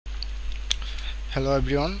Hello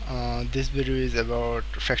everyone, this video is about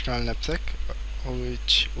fractional knapsack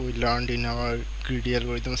which we learned in our greedy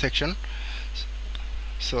algorithm section.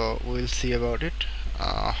 So we'll see about it,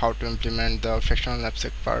 how to implement the fractional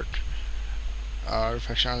knapsack part or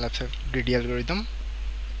fractional knapsack greedy algorithm.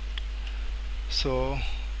 So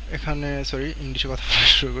এখানে ইংলিশে কথা বলা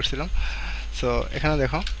শুরু করছিলাম। So এখানে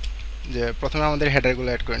দেখো যে প্রথমে আমাদের হেডারগুলো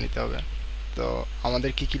অ্যাড করে নিতে হবে। তো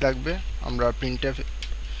আমাদের কি কি লাগবে, আমরা printf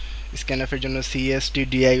scanf এর জন্য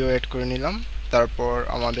cstdio অ্যাড করে নিলাম। তারপর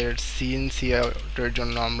আমাদের সিন সিআউট এর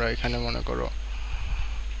জন্য আমরা এখানে মনে করো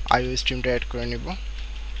io স্ট্রিমটা অ্যাড করে নিব।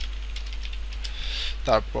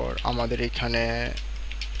 তারপর আমাদের এখানে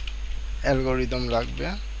অ্যালগরিদম লাগবে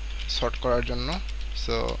সর্ট করার জন্য,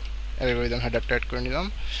 সো অ্যালগরিদম হেডারটা অ্যাড করে নিলাম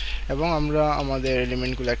এবং আমরা আমাদের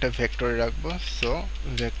এলিমেন্টগুলো একটা ভেক্টরে রাখবো, সো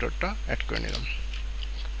ভেক্টরটা অ্যাড করে নিলাম।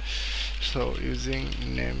 So using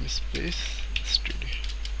namespace std।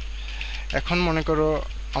 এখন মনে করো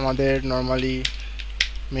আমাদের নরমালি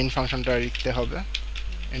মেইন ফাংশনটা লিখতে হবে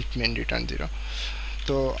int main return 0।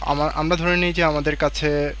 তো আমরা ধরে নিই যে আমাদের কাছে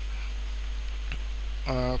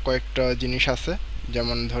কয়েকটা জিনিস আছে,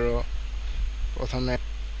 যেমন ধরো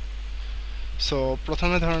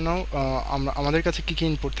প্রথমে ধরে নাও আমাদের কাছে কি কি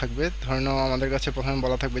ইনপুট থাকবে। ধরে নাও আমাদের কাছে প্রথমে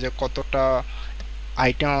বলা থাকবে যে কতটা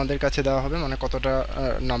আইটেম আমাদের কাছে দেওয়া হবে, মানে কতটা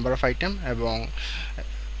নাম্বার অফ আইটেম, এবং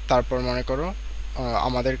তারপর মনে করো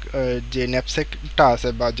আমাদের যে ন্যাপস্যাকটা আছে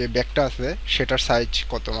বা যে ব্যাগটা আছে সেটার সাইজ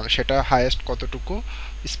কত, মানে সেটা হাইয়েস্ট কতটুকু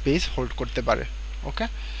স্পেস হোল্ড করতে পারে। ওকে,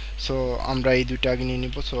 সো আমরা এই দুইটা আগে নিয়ে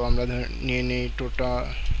নিব। সো আমরা নিয়ে নিই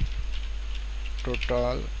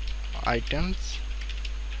total items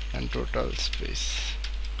and total space.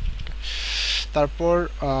 তারপর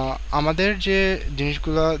আমাদের যে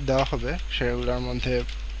জিনিসগুলো দেওয়া হবে সেগুলোর মধ্যে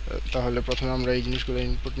তাহলে প্রথমে আমরা এই জিনিসগুলো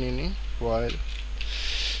ইনপুট নিয়ে নিই while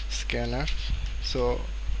scanf। সো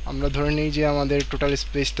আমরা ধরে নিই যে আমাদের টোটাল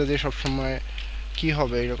স্পেসটা যে সবসময় কি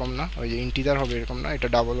হবে এরকম না, ওই যে ইন্টিজার হবে এরকম না, এটা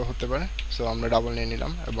ডাবলও হতে পারে। সো আমরা ডাবল নিয়ে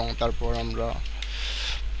নিলাম এবং তারপর আমরা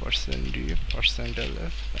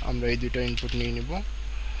 %d%lf আমরা এই দুটো ইনপুট নিয়ে নিব।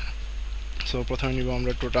 সো প্রথমে নিব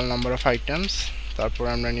আমরা টোটাল নাম্বার অফ আইটেমস, তারপর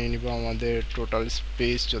আমরা নিয়ে নিব আমাদের টোটাল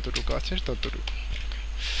স্পেস যতটুকু আছে ততটুকু।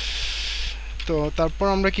 তো তারপর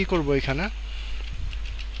আমরা কি করব,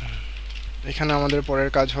 এখানে আমাদের পরের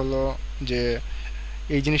কাজ হলো যে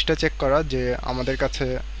এই জিনিসটা চেক করা যে আমাদের কাছে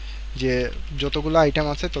যে যতগুলো আইটেম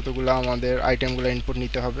আছে ততগুলো আমাদের আইটেমগুলো ইনপুট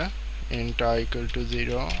নিতে হবে। int I equal to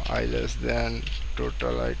 0, I less than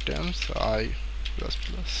total items I plus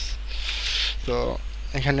plus। তো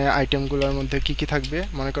এখানে আইটেমগুলোর মধ্যে কি কি থাকবে,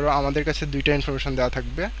 মনে করো আমাদের কাছে দুইটা ইনফরমেশন দেওয়া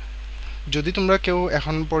থাকবে। যদি তোমরা কেউ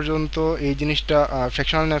এখন পর্যন্ত এই জিনিসটা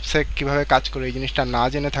ফ্র্যাকশনাল knapsack কিভাবে কাজ করে এই জিনিসটা না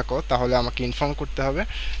জেনে থাকো তাহলে আমাকে ইনফর্ম করতে হবে,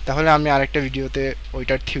 তাহলে আমি আরেকটা ভিডিওতে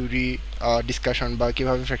ওইটার থিওরি ডিসকাশন বা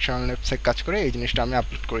কিভাবে ফ্র্যাকশনাল knapsack কাজ করে এই জিনিসটা আমি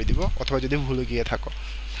আপলোড করে দিব, অথবা যদি ভুলে গিয়ে থাকো।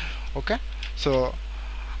 ওকে, সো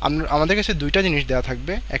আমাদের কাছে দুইটা জিনিস দেওয়া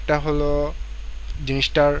থাকবে, একটা হলো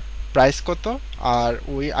জিনিসটার প্রাইস কত আর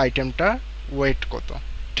ওই আইটেমটার ওয়েট কত।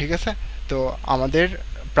 ঠিক আছে, তো আমাদের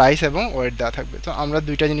প্রাইস এবং ওয়েট দেওয়া থাকবে। তো আমরা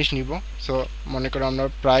দুইটা জিনিস নিব। সো মনে করো আমরা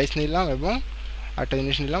প্রাইস নিলাম এবং আরেকটা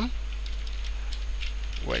জিনিস নিলাম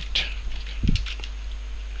ওয়েট।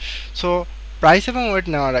 সো প্রাইস এবং ওয়েট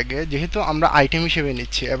নেওয়ার আগে যেহেতু আমরা আইটেম হিসেবে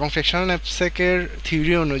নিচ্ছি এবং ফ্র্যাকশনাল knapsack-এর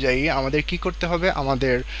থিওরি অনুযায়ী আমাদের কি করতে হবে,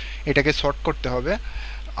 আমাদের এটাকে সর্ট করতে হবে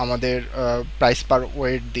আমাদের প্রাইস পার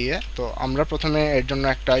ওয়েট দিয়ে। তো আমরা প্রথমে এর জন্য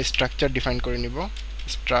একটা স্ট্রাকচার ডিফাইন করে নিব,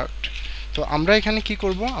 স্ট্রাক্ট। তো আমরা এখানে কি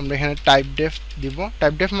করব, আমরা এখানে টাইপ ডেফ দিব।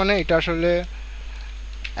 টাইপ ডেফ মানে এটা আসলে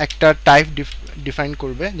একটা টাইপ ডিফাইন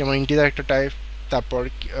করবে, যেমন ইন্টিজার একটা টাইপ, তারপর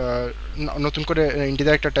নতুন করে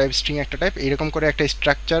ইন্টিজার একটা টাইপ, স্ট্রিং একটা টাইপ, এইরকম করে একটা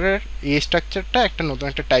স্ট্রাকচারের এই স্ট্রাকচারটা একটা নতুন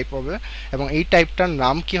একটা টাইপ হবে এবং এই টাইপটার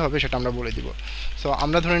নাম কি হবে সেটা আমরা বলে দিব। সো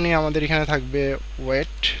আমরা ধরে নিই আমাদের এখানে থাকবে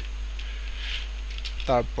ওয়েট,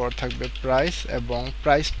 তারপর থাকবে প্রাইস এবং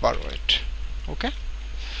প্রাইস পার ওয়েট। ওকে,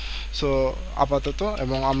 সো আপাতত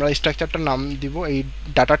এবং আমরা স্ট্রাকচারটার নাম দিব এই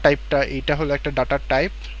ডাটা টাইপটা, এইটা হলো একটা ডাটা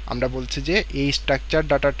টাইপ। আমরা বলছি যে এই স্ট্রাকচার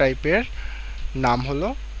ডাটা টাইপের নাম হলো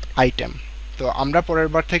আইটেম। তো আমরা পরের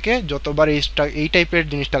বার থেকে যতবার এই টাইপের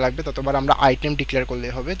জিনিসটা লাগবে ততবার আমরা আইটেম ডিক্লেয়ার করলে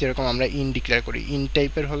হবে, যেরকম আমরা ইন ডিক্লেয়ার করি। ইন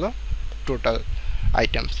টাইপের হলো টোটাল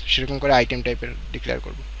আইটেমস, সেরকম করে আইটেম টাইপের ডিক্লেয়ার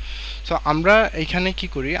করব। সো আমরা এইখানে কি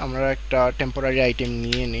করি, আমরা একটা টেম্পোরারি আইটেম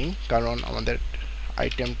নিয়ে নিই, কারণ আমাদের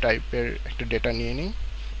আইটেম টাইপের একটা ডেটা নিয়ে নিই।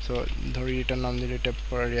 সো ধরি এটার নাম দিলে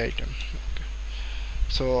টেম্পোরারি আইটেম।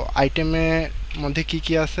 সো আইটেমের মধ্যে কি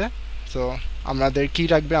কি আছে, সো আমাদের কি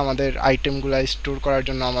রাখবে, আমাদের আইটেমগুলো স্টোর করার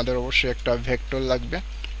জন্য আমাদের অবশ্যই একটা ভেক্টর লাগবে।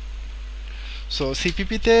 So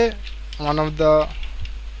সিপিপিতে one of the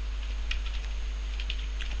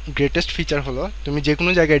greatest feature হলো তুমি যে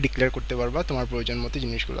কোনো জায়গায় ডিক্লেয়ার করতে পারবা তোমার প্রয়োজন মতো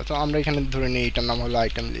জিনিসগুলো। তো আমরা এখানে ধরে নিই এটার নাম হলো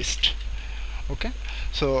আইটেম লিস্ট। ওকে,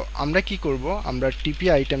 সো আমরা কি করব, আমরা টিপি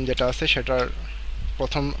আইটেম যেটা আছে সেটার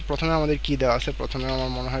প্রথমে আমাদের কি দেওয়া আছে, প্রথমে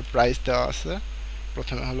আমার মনে হয় প্রাইস দেওয়া আছে,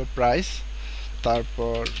 প্রথমে হলো প্রাইস,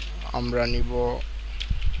 তারপর আমরা নিব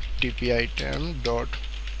টিপি আইটেম ডট,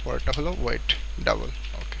 পরেরটা হলো ওয়েট ডাবল।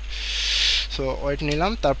 ওকে, সো ওয়েট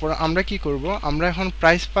নিলাম, তারপর আমরা কি করব, আমরা এখন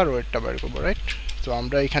প্রাইস পার ওয়েটটা বের করব, রাইট? তো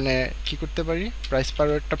আমরা এখানে কি করতে পারি, প্রাইস পার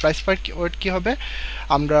ওয়েটটা, প্রাইস পার ওয়েট কি হবে,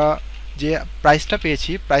 আমরা যে প্রাইসটা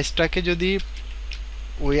পেয়েছি প্রাইসটাকে যদি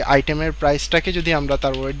ওই আইটেমের প্রাইসটাকে যদি আমরা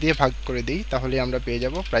তার ওয়েট দিয়ে ভাগ করে দিই তাহলে আমরা পেয়ে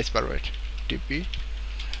যাব প্রাইস পার ওয়েট, টিপি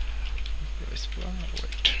প্রাইস পার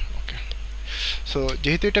ওয়েট। ওকে, সো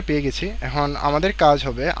যেহেতু এটা পেয়ে গেছি, এখন আমাদের কাজ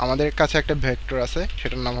হবে, আমাদের কাছে একটা ভেক্টর আছে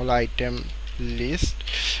সেটার নাম হলো আইটেম লিস্ট,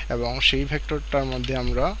 এবং সেই ভেক্টরটার মধ্যে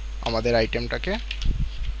আমরা আমাদের আইটেমটাকে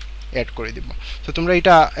অ্যাড করে দিব। তো তোমরা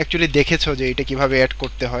এটা অ্যাকচুয়ালি দেখেছো যে এটা কিভাবে অ্যাড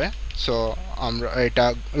করতে হয়। সো আমরা এটা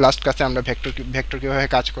লাস্ট ক্লাসে আমরা ভেক্টর কীভাবে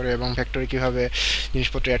কাজ করে এবং ভেক্টরে কীভাবে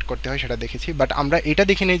জিনিসপত্র অ্যাড করতে হয় সেটা দেখেছি, বাট আমরা এটা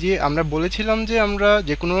দেখে নিই যে আমরা বলেছিলাম যে আমরা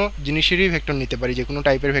যে কোনো জিনিসেরই ভেক্টর নিতে পারি, যে কোনো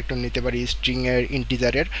টাইপের ভেক্টর নিতে পারি, স্ট্রিংয়ের,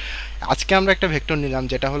 ইন্টিজারের। আজকে আমরা একটা ভেক্টর নিলাম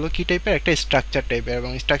যেটা হলো কি টাইপের, একটা স্ট্রাকচার টাইপের,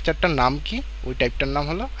 এবং স্ট্রাকচারটার নাম কি, ওই টাইপটার নাম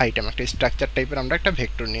হলো আইটেম। একটা স্ট্রাকচার টাইপের আমরা একটা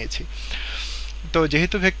ভেক্টর নিয়েছি। তো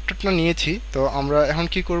যেহেতু ভেক্টরটা নিয়েছি, তো আমরা এখন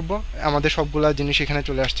কি করব, আমাদের সবগুলা জিনিস এখানে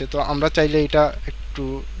চলে আসছে, তো আমরা চাইলে এটা একটু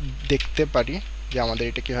দেখতে পারি যে আমাদের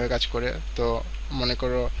এটা কীভাবে কাজ করে। তো মনে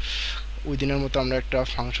করো ওই দিনের মতো আমরা একটা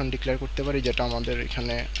ফাংশন ডিক্লেয়ার করতে পারি যেটা আমাদের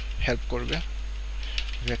এখানে হেল্প করবে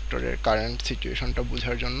ভেক্টরের কারেন্ট সিচুয়েশনটা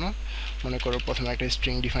বোঝার জন্য। মনে করো প্রথমে একটা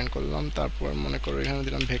স্ট্রিং ডিফাইন করলাম, তারপর মনে করো এখানে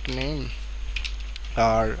দিলাম ভেক নেম,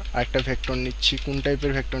 আর একটা ভেক্টর নিচ্ছি, কোন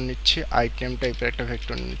টাইপের ভেক্টর নিচ্ছি, আইটেম টাইপের একটা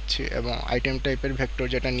ভেক্টর নিচ্ছি, এবং আইটেম টাইপের ভেক্টর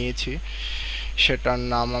যেটা নিয়েছি সেটার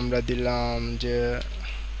নাম আমরা দিলাম যে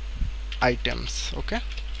আইটেমস। ওকে,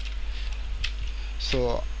 সো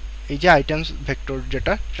এই যে আইটেমস ভেক্টর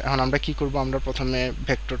যেটা, এখন আমরা কি করব, আমরা প্রথমে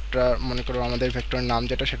ভেক্টরটা মনে করো আমাদের ভেক্টরের নাম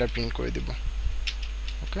যেটা সেটা প্রিন্ট করে দিব।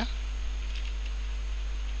 ওকে,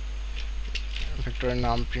 ভেক্টরের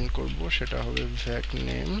নাম প্রিন্ট করব, সেটা হবে ভেক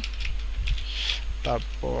নেম,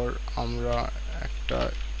 তারপর আমরা একটা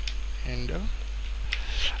হ্যান্ডেল।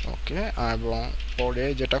 ওকে, এবং পরে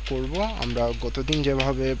যেটা করব, আমরা গতদিন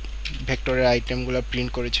যেভাবে ভেক্টরের আইটেমগুলো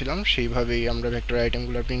প্রিন্ট করেছিলাম সেইভাবেই আমরা ভেক্টরের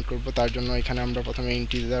আইটেমগুলো প্রিন্ট করব। তার জন্য এখানে আমরা প্রথমে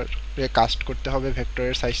ইন্টিজারে কাস্ট করতে হবে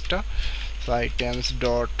ভেক্টরের সাইজটা, সো আইটেমস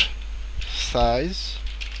ডট সাইজ।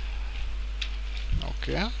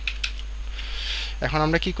 ওকে, এখন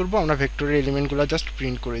আমরা কি করব, আমরা ভেক্টরের এলিমেন্টগুলো জাস্ট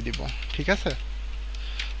প্রিন্ট করে দিব, ঠিক আছে?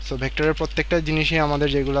 সো ভেক্টরের প্রত্যেকটা জিনিসই আমাদের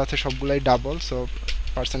যেগুলো আছে সবগুলাই ডাবল, সো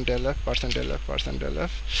 %lf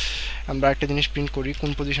আমরা একটা জিনিস প্রিন্ট করি,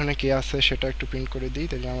 কোন পজিশনে কে আছে সেটা একটু প্রিন্ট করে দিই,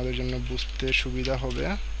 তাহলে আমাদের জন্য বুঝতে সুবিধা হবে,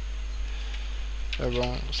 এবং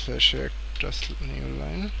স্ল্যাশে একটা নিউ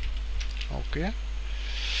লাইন। ওকে,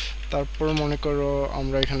 তারপর মনে করো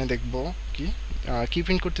আমরা এখানে দেখব কি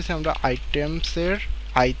প্রিন্ট করতেছি, আমরা আইটেমসের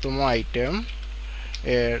আইতম আইটেম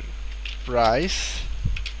এর প্রাইস,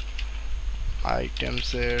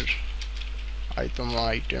 আইটেমসের আইতম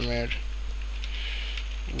আইটেমের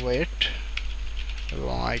ওয়েট,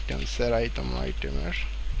 এবং আইটেমসের আইতম আইটেমের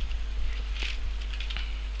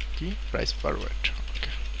কি প্রাইস পার ওয়েট।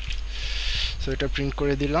 ওকে, সো এটা প্রিন্ট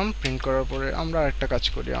করে দিলাম। প্রিন্ট করার পরে আমরা আরেকটা কাজ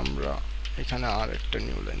করি, আমরা এখানে আর একটা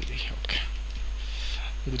নিউ লাইন দিই, ওকে,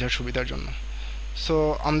 বোঝার সুবিধার জন্য। সো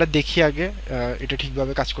আমরা দেখি আগে এটা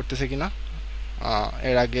ঠিকভাবে কাজ করতেছে কিনা।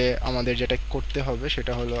 এর আগে আমাদের যেটা করতে হবে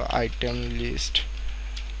সেটা হলো আইটেম লিস্ট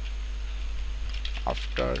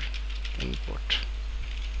আফটার ইনপুট।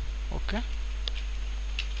 ওকে,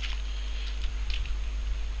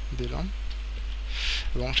 দিলাম,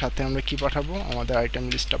 এবং সাথে আমরা কি পাঠাবো, আমাদের আইটেম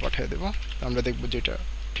লিস্টটা পাঠিয়ে দেবো। আমরা দেখব যে এটা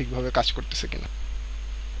ঠিকভাবে কাজ করতেছে কিনা।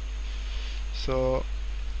 সো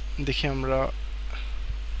দেখি আমরা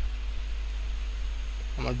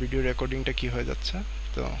আমার ভিডিও রেকর্ডিংটা কি হয়ে যাচ্ছে,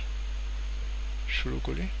 তো শুরু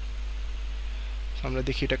করি। আমরা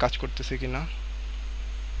দেখি এটা কাজ করতেছে কিনা।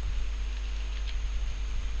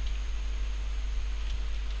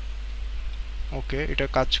 ওকে, এটা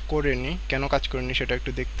কাজ করেনি, কেন কাজ করেনি সেটা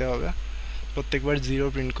একটু দেখতে হবে। প্রত্যেকবার 0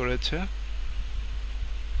 প্রিন্ট করেছে।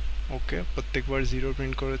 ওকে, প্রত্যেকবার 0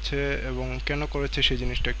 প্রিন্ট করেছে, এবং কেন করেছে সেই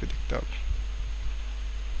জিনিসটা একটু দেখতে হবে।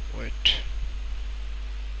 ওয়েট,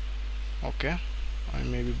 ওকে, আমি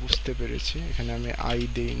মেবি বুঝতে পেরেছি, এখানে আমি আই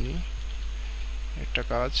দেইনি। একটা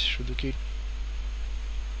কাজ, শুধু কি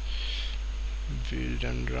বিল্ড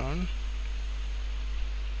অ্যান্ড রান,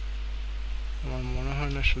 আমার মনে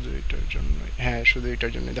হয় না শুধু এটার জন্য, হ্যাঁ শুধু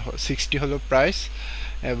এটার জন্য। দেখো 60 হলো প্রাইস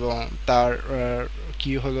এবং তার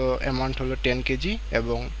কি হলো অ্যামাউন্ট হলো 10 কেজি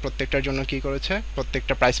এবং প্রত্যেকটার জন্য কি করেছে,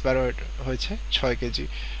 প্রত্যেকটা প্রাইস পার হয়েছে 6 কেজি।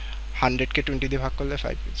 100কে 20 দিয়ে ভাগ করলে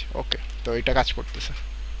 5 কেজি। ওকে, তো এটা কাজ করতেছে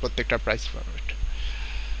প্রত্যেকটা প্রাইস পার ওয়েট।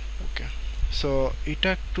 ওকে, সো এটা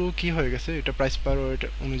একটু কি হয়ে গেছে, এটা প্রাইস পার ওয়েট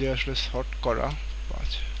অনুযায়ী আসলে সর্ট করা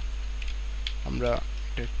 5, আমরা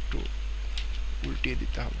এটা একটু উল্টিয়ে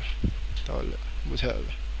দিতে হবে তাহলে বোঝা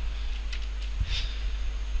যাবে।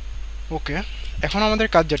 ওকে, এখন আমাদের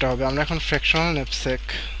কাজ যেটা হবে, আমরা এখন ফ্র্যাকশনাল knapsack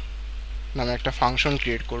নামে একটা ফাংশন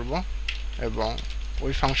ক্রিয়েট করব এবং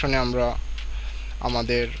ওই ফাংশনে আমরা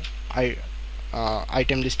আমাদের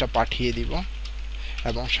আইটেম লিস্টটা পাঠিয়ে দিব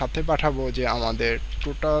এবং সাথে পাঠাবো যে আমাদের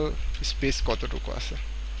টোটাল স্পেস কতটুকু আছে।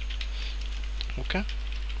 ওকে,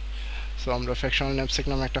 সো আমরা ফ্র্যাকশনাল knapsack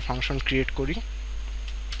নামে একটা ফাংশন ক্রিয়েট করি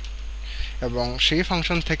এবং সেই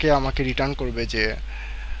ফাংশন থেকে আমাকে রিটার্ন করবে যে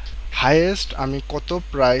হাইয়েস্ট আমি কত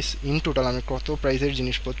প্রাইস, ইন টোটাল আমি কত প্রাইসের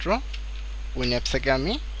জিনিসপত্র ওই knapsack-এ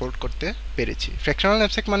আমি হোল্ড করতে পেরেছি। ফ্র্যাকশনাল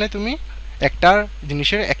knapsack মানে তুমি একটা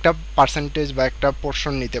জিনিসের একটা পার্সেন্টেজ বা একটা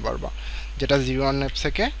পোর্শন নিতে পারবা, যেটা 01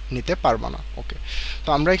 knapsack-এ নিতে পারবা না। ওকে, তো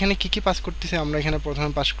আমরা এখানে কি কি পাস করতেছি, আমরা এখানে প্রথমে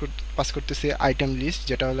পাস করতেছি আইটেম লিস্ট,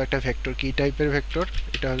 যেটা হলো একটা ভেক্টর। কি টাইপের ভেক্টর,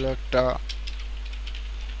 এটা হলো একটা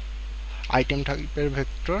আইটেম টাইপের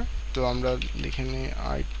ভেক্টর। তো আমরা লিখে নিই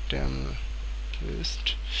আইটেম লিস্ট।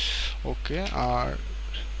 ওকে, আর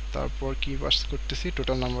তারপর কি পাস করতেছি,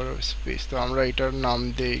 টোটাল নাম্বার অফ স্পেস। তো আমরা এটার নাম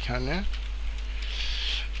দেই এখানে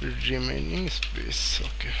রিমেইনিং স্পেস।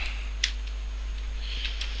 ওকে,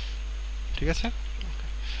 ঠিক আছে।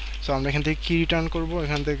 সো আমরা এখান থেকে কি রিটার্ন করব,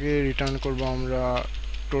 এখান থেকে রিটার্ন করব আমরা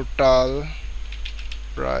টোটাল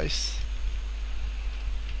প্রাইস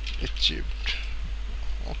অ্যাচিভড।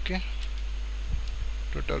 ওকে,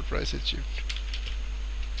 টোটাল প্রাইস অ্যাচিভড।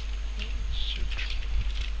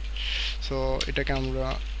 সো এটাকে আমরা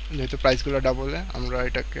যেহেতু প্রাইসগুলো ডাবলে, আমরা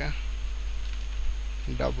এটাকে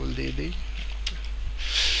ডাবল দিয়ে দিই।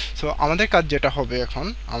 সো আমাদের কাজ যেটা হবে এখন,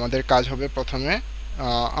 আমাদের কাজ হবে প্রথমে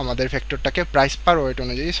আমাদের ভেক্টরটাকে প্রাইস পার ওয়েট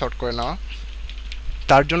অনুযায়ী সর্ট করে নেওয়া।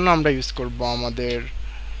 তার জন্য আমরা ইউজ করব আমাদের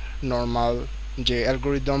নর্মাল যে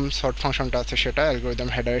অ্যালগোরিদম সর্ট ফাংশনটা আছে, সেটা অ্যালগোরিদম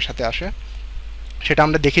হেডারের সাথে আসে। সেটা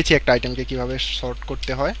আমরা দেখেছি একটা আইটেমকে কিভাবে সর্ট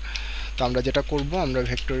করতে হয়। তো আমরা যেটা করব, আমরা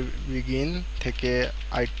ভেক্টর বিগিন থেকে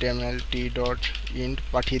আইটেমএলটি ডট ইন্ট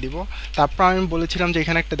পাঠিয়ে দিব। তারপর আমি বলেছিলাম যে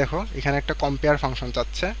এখানে একটা দেখো, এখানে একটা কম্পেয়ার ফাংশন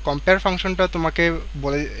চাচ্ছে। কম্পেয়ার ফাংশনটা তোমাকে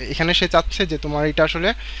বলে, এখানে সে চাচ্ছে যে তোমার এটা আসলে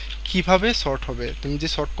কিভাবে সর্ট হবে। তুমি যে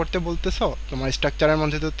সর্ট করতে বলতেছো, তোমার স্ট্রাকচারের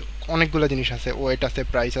মধ্যে তো অনেকগুলো জিনিস আছে, ওয়েট আছে,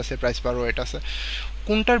 প্রাইস পার ওয়েট আছে,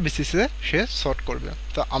 কোনটার বেসিসে সে সর্ট করবে।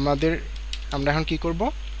 তো আমরা এখন কি করব,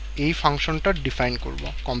 এই ফাংশনটা ডিফাইন করব,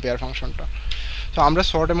 কম্পেয়ার ফাংশনটা। তো আমরা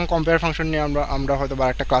সর্ট এবং কম্পেয়ার ফাংশন নিয়ে আমরা হয়তো বা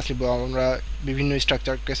একটা ক্লাস নিব, আমরা বিভিন্ন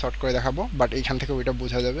স্ট্রাকচারকে সর্ট করে দেখাবো, বাট এইখান থেকে ওইটা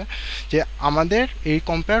বোঝা যাবে যে আমাদের এই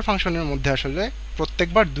কম্পেয়ার ফাংশনের মধ্যে আসলে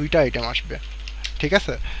প্রত্যেকবার দুইটা আইটেম আসবে। ঠিক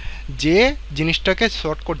আছে, যে জিনিসটাকে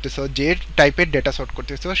সর্ট করতেছো, যে টাইপের ডেটা সর্ট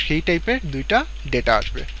করতেছো, সেই টাইপের দুইটা ডেটা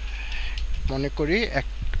আসবে। মনে করি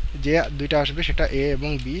যে দুইটা আসবে সেটা এ এবং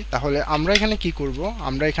বি। তাহলে আমরা এখানে কি করব,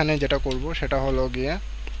 আমরা এখানে যেটা করব সেটা হলো গিয়ে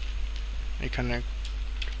এখানে,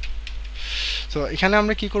 সো এখানে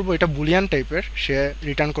আমরা কি করব, এটা বুলিয়ান টাইপের, সে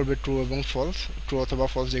রিটার্ন করবে ট্রু এবং ফলস, ট্রু অথবা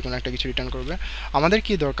ফলস যে কোনো একটা কিছু রিটার্ন করবে। আমাদের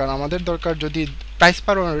কি দরকার, আমাদের দরকার যদি প্রাইস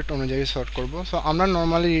পার ওয়েট অনুযায়ী সর্ট করব। সো আমরা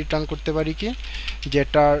নর্মালি রিটার্ন করতে পারি কি,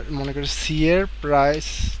 যেটা মনে করি সি এর প্রাইস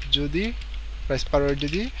পার ওয়েট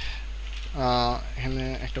যদি এখানে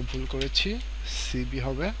একটা ভুল করেছি, সিবি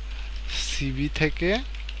হবে, সিবি থেকে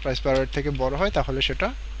প্রাইস পার ওয়েট থেকে বড় হয় তাহলে সেটা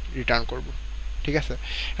রিটার্ন করব। ঠিক আছে,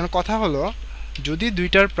 এখন কথা হলো যদি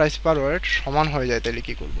দুইটার প্রাইস পার ওয়েট সমান হয়ে যায় তাহলে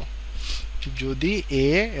কি করব। যদি এ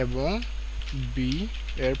এবং বি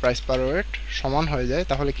এর প্রাইস পার ওয়েট সমান হয়ে যায়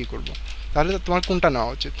তাহলে কি করব, তাহলে তোমার কোনটা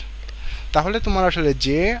নেওয়া উচিত, তাহলে তোমার আসলে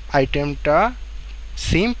যে আইটেমটা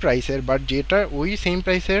সেম প্রাইসের বা যেটা ওই সেম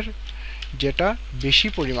প্রাইসের যেটা বেশি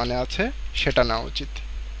পরিমাণে আছে সেটা নেওয়া উচিত।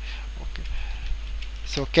 ওকে,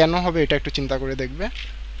 সো কেন হবে এটা একটু চিন্তা করে দেখবে,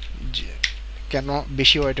 যে কেন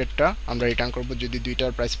বেশি ওয়েটেডটা আমরা রিটার্ন করব যদি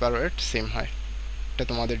দুইটার প্রাইস পার ওয়েট সেম হয়। এটা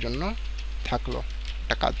তোমাদের জন্য থাকলো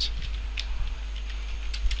একটা কাজ।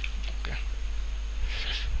 ওকে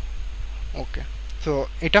ওকে, তো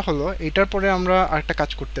এটা হলো, এটার পরে আমরা আরেকটা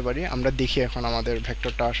কাজ করতে পারি। আমরা দেখি এখন আমাদের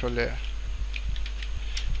ভেক্টরটা আসলে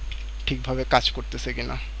ঠিকভাবে কাজ করতেছে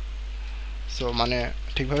কিনা। সো মানে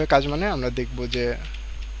ঠিকভাবে কাজ মানে আমরা দেখব যে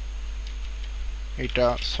এটা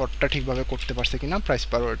সর্টটা ঠিকভাবে করতে পারছে কিনা প্রাইস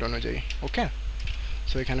পার ওয়েট অনুযায়ী। ওকে,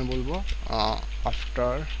 সো এখানে বলবো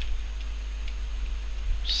আফটার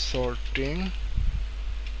sorting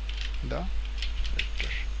the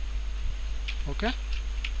vector, ওকে,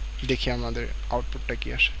 দেখি আমাদের আউটপুটটা কি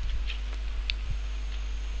আসে।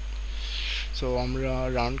 সো আমরা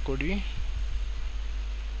রান করি।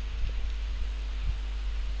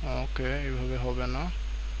 ওকে, এভাবে হবে না,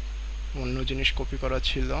 অন্য জিনিস কপি করা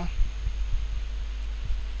ছিল।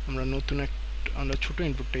 আমরা আমরা ছোট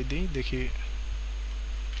ইনপুটটাই দিই, দেখি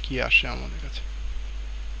কি আসে আমাদের কাছে।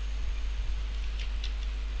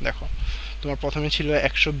 দেখো, তোমার প্রথমে ছিল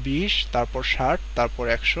 120, তারপর 60, তারপর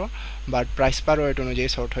 100, বাট প্রাইস পার ওয়েট অনুযায়ী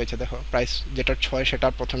সর্ট হয়েছে। দেখো, প্রাইস যেটা 6 সেটা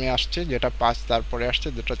প্রথমে আসছে, যেটা 5 তারপরে আসছে,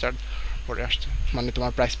 যেটা 4 পরে আসছে। মানে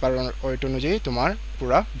তোমার প্রাইস পার ওয়েট অনুযায়ী তোমার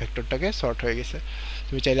পুরো ভেক্টরটাকে সর্ট হয়ে গেছে।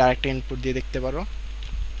 তুমি চাইলে আরেকটা ইনপুট দিয়ে দেখতে পারো,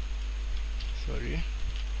 সরি,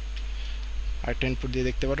 আরেকটা ইনপুট দিয়ে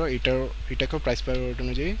দেখতে পারো, এটাকেও প্রাইস পার ওয়েট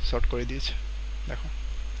অনুযায়ী সর্ট করে দিয়েছে। দেখো,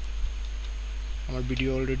 আমার ভিডিও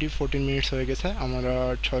অলরেডি 14 মিনিটস হয়ে গেছে, আমরা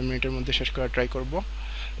 6 মিনিটের মধ্যে শেষ করার ট্রাই করব।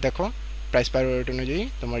 দেখো, প্রাইস পার ওয়েট অনুযায়ী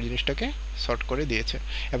তোমার জিনিসটাকে সর্ট করে দিয়েছে।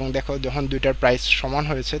 এবং দেখো, যখন দুইটার প্রাইস সমান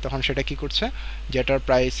হয়েছে তখন সেটা কি করছে, যেটার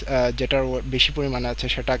প্রাইস যেটার বেশি পরিমাণে আছে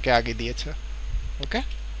সেটাকে আগে দিয়েছে। ওকে,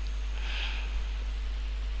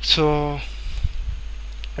 সো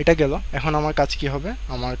এটা গেল। এখন আমার কাজ কি হবে?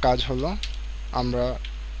 আমার কাজ হলো, আমরা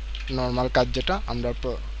নর্মাল কাজ যেটা, আমরা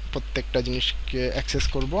প্রত্যেকটা জিনিসকে অ্যাক্সেস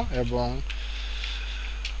করব এবং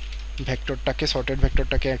ভেক্টরটাকে, সর্টেড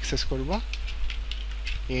ভেক্টরটাকে অ্যাক্সেস করব।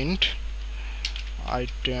 Int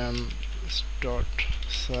item dot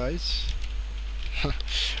size,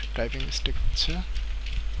 typing mistake হচ্ছে,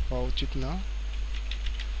 হওয়া উচিত না।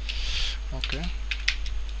 ওকে,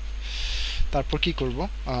 তারপর কি করব,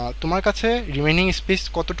 তোমার কাছে রিমেইনিং স্পেস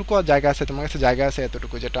কতটুকু জায়গা আছে? তোমার কাছে জায়গা আছে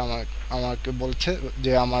এতটুকু, যেটা আমাকে বলছে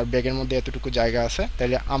যে আমার ব্যাগের মধ্যে এতটুকু জায়গা আছে।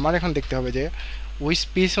 তাহলে আমার এখন দেখতে হবে যে ওই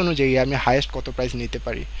স্পেস অনুযায়ী আমি হাইয়েস্ট কত প্রাইস নিতে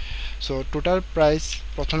পারি। সো টোটাল প্রাইস,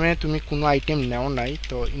 প্রথমে তুমি কোনো আইটেম নেও নাই,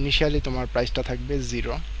 তো ইনিশিয়ালি তোমার প্রাইসটা থাকবে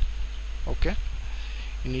 0। ওকে,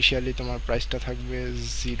 ইনিশিয়ালি তোমার প্রাইসটা থাকবে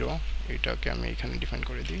 0। এটাকে আমি এখানে ডিফাইন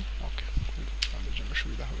করে দিই। ওকে, আমাদের জন্য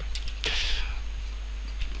সুবিধা হবে।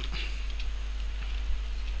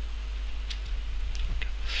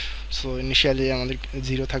 সো ইনিশিয়ালি আমাদের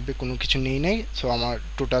 0 থাকবে, কোনো কিছু নেই নাই। সো আমার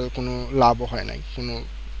টোটাল কোনো লাভও হয় নাই,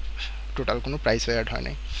 টোটাল কোনো প্রাইস অ্যাড হয়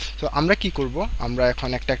নাই। সো আমরা কি করব, আমরা এখন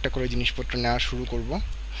একটা একটা করে জিনিসপত্র নেওয়া শুরু করব।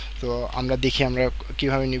 তো আমরা দেখি আমরা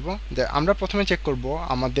কিভাবে নিব। আমরা প্রথমে চেক করব,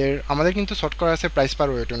 আমাদের কিন্তু সর্ট করা আছে প্রাইস পার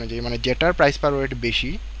ওয়েট অনুযায়ী, মানে যেটার প্রাইস পার ওয়েট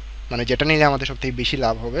বেশি, মানে যেটা নিলে আমাদের সবথেকে বেশি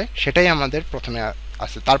লাভ হবে সেটাই আমাদের প্রথমে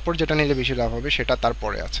আছে, তারপর যেটা নিলে বেশি লাভ হবে সেটা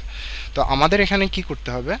তারপরে আছে। তো আমাদের এখানে কি করতে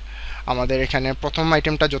হবে, আমাদের এখানে প্রথম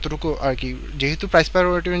আইটেমটা যতটুকু আর কি, যেহেতু প্রাইস পার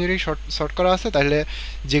ওয়েট অনুযায়ী সর্ট করা আছে, তাহলে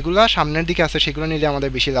যেগুলো সামনের দিকে আছে সেগুলো নিলে আমাদের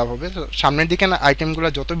বেশি লাভ হবে। তো সামনের দিকে আইটেমগুলো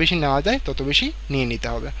যত বেশি নেওয়া যায় তত বেশি নিয়ে নিতে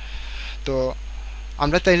হবে। তো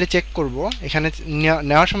আমরা তাইলে চেক করব, এখানে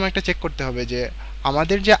নেওয়ার সময় একটা চেক করতে হবে যে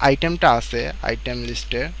আমাদের যে আইটেমটা আছে আইটেম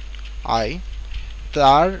লিস্টে আই,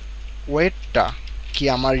 তার ওয়েটটা কি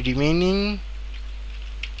আমার রিমেইনিং,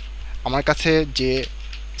 আমার কাছে যে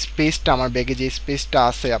স্পেসটা, আমার ব্যাগে যে স্পেসটা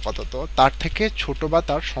আছে আপাতত তার থেকে ছোট বা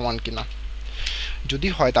তার সমান কিনা। যদি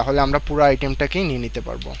হয় তাহলে আমরা পুরো আইটেমটাকেই নিয়ে নিতে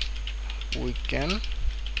পারবো। We can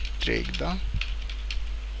take the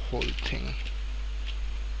whole thing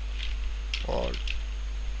or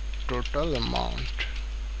total amount.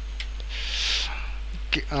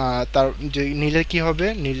 তার যে নিলে কি হবে,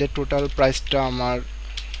 নিলে টোটাল প্রাইসটা আমার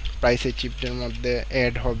প্রাইস অ্যাচিভডের মধ্যে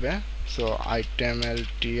অ্যাড হবে। So item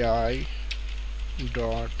LTI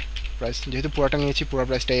dot price, যেহেতু পুরোটা নিয়েছি পুরো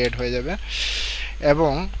প্রাইসটা অ্যাড হয়ে যাবে।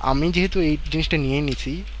 এবং আমি যেহেতু এই জিনিসটা নিয়ে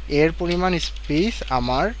নিছি, এর পরিমাণ স্পেস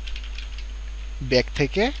আমার ব্যাগ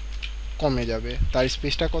থেকে কমে যাবে। তার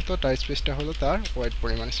স্পেসটা কত, তার স্পেসটা হলো তার ওয়েট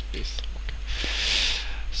পরিমাণ স্পেস। ওকে,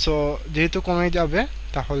 সো যেহেতু কমে যাবে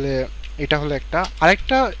তাহলে এটা হলো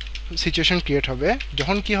আরেকটা সিচুয়েশন ক্রিয়েট হবে,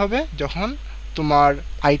 যখন কি হবে, যখন তোমার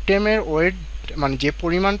আইটেমের ওয়েট, মানে যে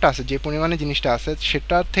পরিমাণটা আছে, যে পরিমাণে জিনিসটা আছে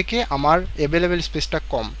সেটার থেকে আমার অ্যাভেলেবেল স্পেসটা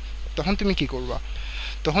কম, তখন তুমি কি করবা,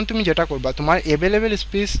 তখন তুমি যেটা করবা, তোমার অ্যাভেলেবেল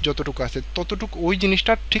স্পেস যতটুকু আছে ততটুকু ওই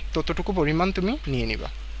জিনিসটার ঠিক ততটুকু পরিমাণ তুমি নিয়ে নিবা।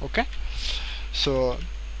 ওকে, সো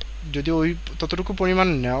যদি ওই ততটুকু পরিমাণ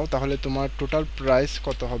নাও তাহলে তোমার টোটাল প্রাইস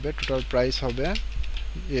কত হবে, টোটাল প্রাইস হবে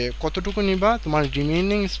কতটুকু নিবা, তোমার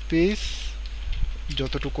রিমেইনিং স্পেস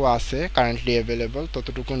যতটুকু আছে কারেন্টলি অ্যাভেলেবল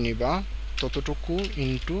ততটুকু নিবা, ততটুকু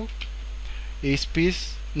ইনটু এই স্পেস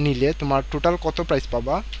নিলে তোমার টোটাল কত প্রাইস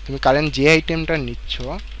পাবা, তুমি কারেন্ট যে আইটেমটা নিচ্ছ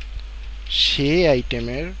সেই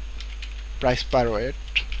আইটেমের প্রাইস পার ওয়েট।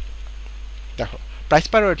 দেখো, প্রাইস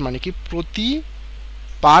পার ওয়েট মানে কি, প্রতি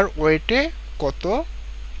পার ওয়েটে কত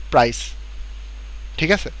প্রাইস, ঠিক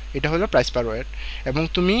আছে, এটা হলো প্রাইস পার ওয়েট। এবং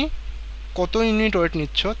তুমি কত ইউনিট ওয়েট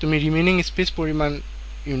নিচ্ছ, তুমি রিমেইনিং স্পেস পরিমাণ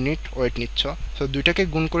ইউনিট ওয়েট নিচ্ছ। সো দুইটাকে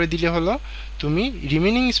গুণ করে দিলে হলো তুমি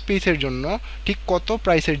রিমেনিং স্পেসের জন্য ঠিক কত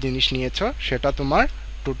প্রাইসের জিনিস নিয়েছো সেটা তোমার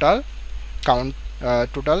total count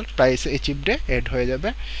total price অ্যাচিভডে add হয়ে যাবে।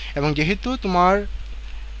 এবং যেহেতু তোমার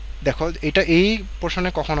দেখো এটা এই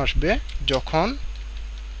পোর্শনে কখন আসবে, যখন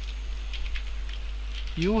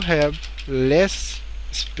you have less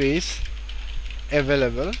space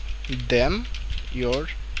available than your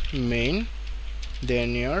main than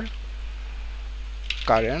your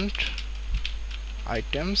current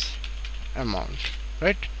items amount,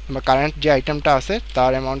 right? বা কারেন্ট যে আইটেমটা আছে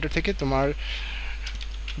তার অ্যামাউন্টের থেকে তোমার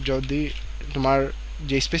যদি তোমার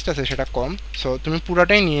যে স্পেসটা আছে সেটা কম, সো তুমি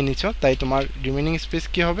পুরাটাই নিয়ে নিছো, তাই তোমার রিমেনিং স্পেস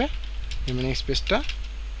কি হবে, রিমেনিং স্পেসটা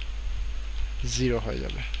 0 হয়ে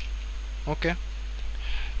যাবে। ওকে,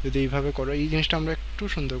 যদি এইভাবে করো, এই জিনিসটা আমরা একটু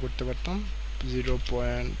সুন্দর করতে পারতাম,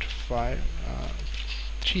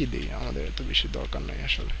 0.3 দিই, আমাদের এত বেশি দরকার নাই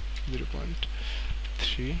আসলে।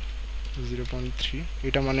 0.3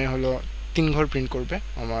 এটা মানে হলো 3 ঘর প্রিন্ট করবে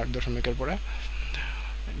আমার দশমিকের পরে,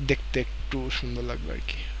 দেখতে একটু সুন্দর লাগবে আর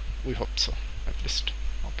কি, we hope so at least.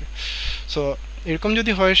 Okay, so এরকম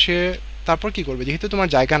যদি হয় সে তারপর কি করবে, যেহেতু তোমার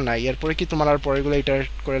জায়গা নাই, এরপরে কি তোমার আর পরেরগুলো ইটারেট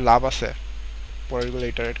করে লাভ আছে, পরেরগুলো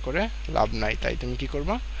ইটারেট করে লাভ নাই, তাই তুমি কি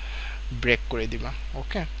করবা, ব্রেক করে দিবা।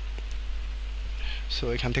 ওকে, সো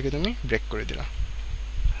এখান থেকে তুমি ব্রেক করে দিলা।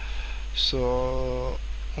 সো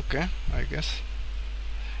ওকে, আই গেস,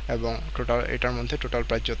 এবং টোটাল এটার মধ্যে টোটাল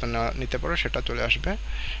প্রাইস যত নিতে পারো সেটা চলে আসবে,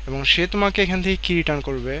 এবং সে তোমাকে এখান থেকে কি রিটার্ন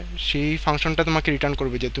করবে, সেই ফাংশনটা তোমাকে রিটার্ন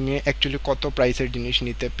করবে যে তুমি অ্যাকচুয়ালি কত প্রাইসের জিনিস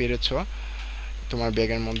নিতে পেরেছো তোমার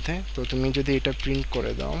ব্যাগের মধ্যে। তো তুমি যদি এটা প্রিন্ট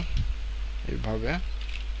করে দাও এইভাবে,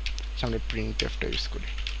 আমরা প্রিন্ট এফটা ইউজ করি,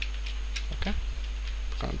 ওকে,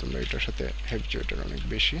 কারণ তোমরা এটার সাথে হ্যাবিচুয়েটেড অনেক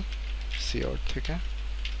বেশি সিআউট থেকে।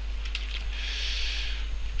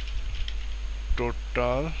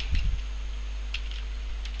 Total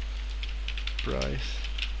price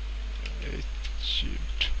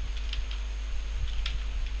achieved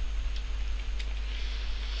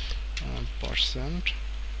percent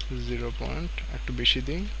 0 point একটু বেশি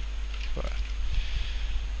দিই,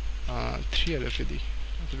 3LF এ দিই,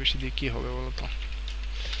 এত বেশি দিয়ে কী হবে বলো তো,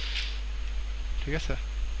 ঠিক আছে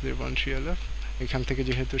 0.3LF। এখান থেকে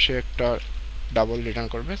যেহেতু সে একটা ডাবল রিটার্ন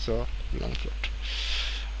করবে, সো লং ফ্লোট।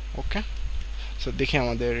 ওকে, সো দেখি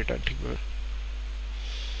আমাদের এটা ঠিকভাবে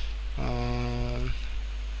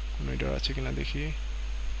কোনো এরর আছে কিনা দেখি,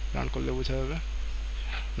 রান করলে বোঝা যাবে।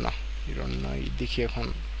 না, এরর নাই, দেখি এখন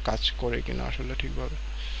কাজ করে কিনা আসলে ঠিকভাবে।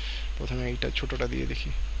 প্রথমে এইটা ছোটোটা দিয়ে দেখি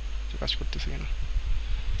যে কাজ করতেছে কিনা।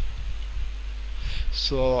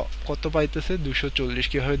 সো কত পাইতেছে, 240।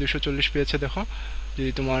 কীভাবে 240 পেয়েছে দেখো,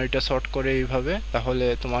 যদি তোমার এটা শর্ট করে এইভাবে, তাহলে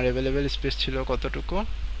তোমার অ্যাভেলেবেল স্পেস ছিল কতটুকু,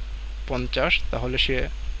 50। তাহলে সে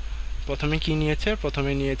প্রথমে কি নিয়েছে,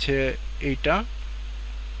 প্রথমে নিয়েছে এইটা,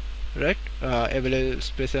 রাইট, অ্যাভেলেবেল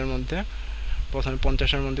স্পেসের মধ্যে প্রথমে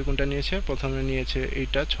 50-এর মধ্যে কোনটা নিয়েছে, প্রথমে নিয়েছে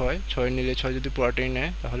এইটা 6 নিলে 6 যদি পুরাটাই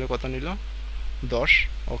নেয় তাহলে কত নিল, 10।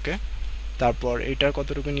 ওকে, তারপর এইটার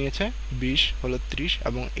কতটুকু নিয়েছে, 20 হলো 30,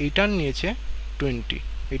 এবং এইটার নিয়েছে 20।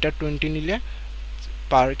 এইটার 20 নিলে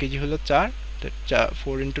পার কেজি হলো 4,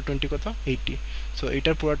 4 × 20 কত, 80। সো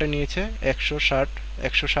এইটার পুরোটা নিয়েছে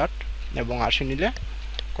 160, এবং 80 নিলে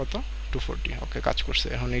কত, 240। ওকে, কাজ করছে।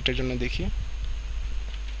 এখন এইটার জন্য দেখি,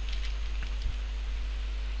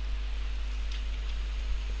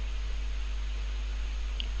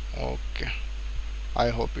 ওকে, I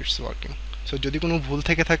hope it's working. So যদি কোনো ভুল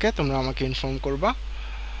থেকে থাকে তোমরা আমাকে ইনফর্ম করবা,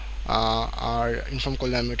 আর ইনফর্ম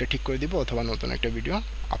করলে আমি এটা ঠিক করে দিব, অথবা নতুন একটা ভিডিও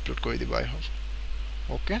আপলোড করে দিব, আই হোপ।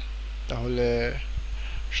 ওকে, তাহলে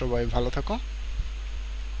সবাই ভালো থাকো,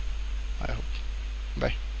 আই হোপ,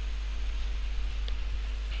 বাই।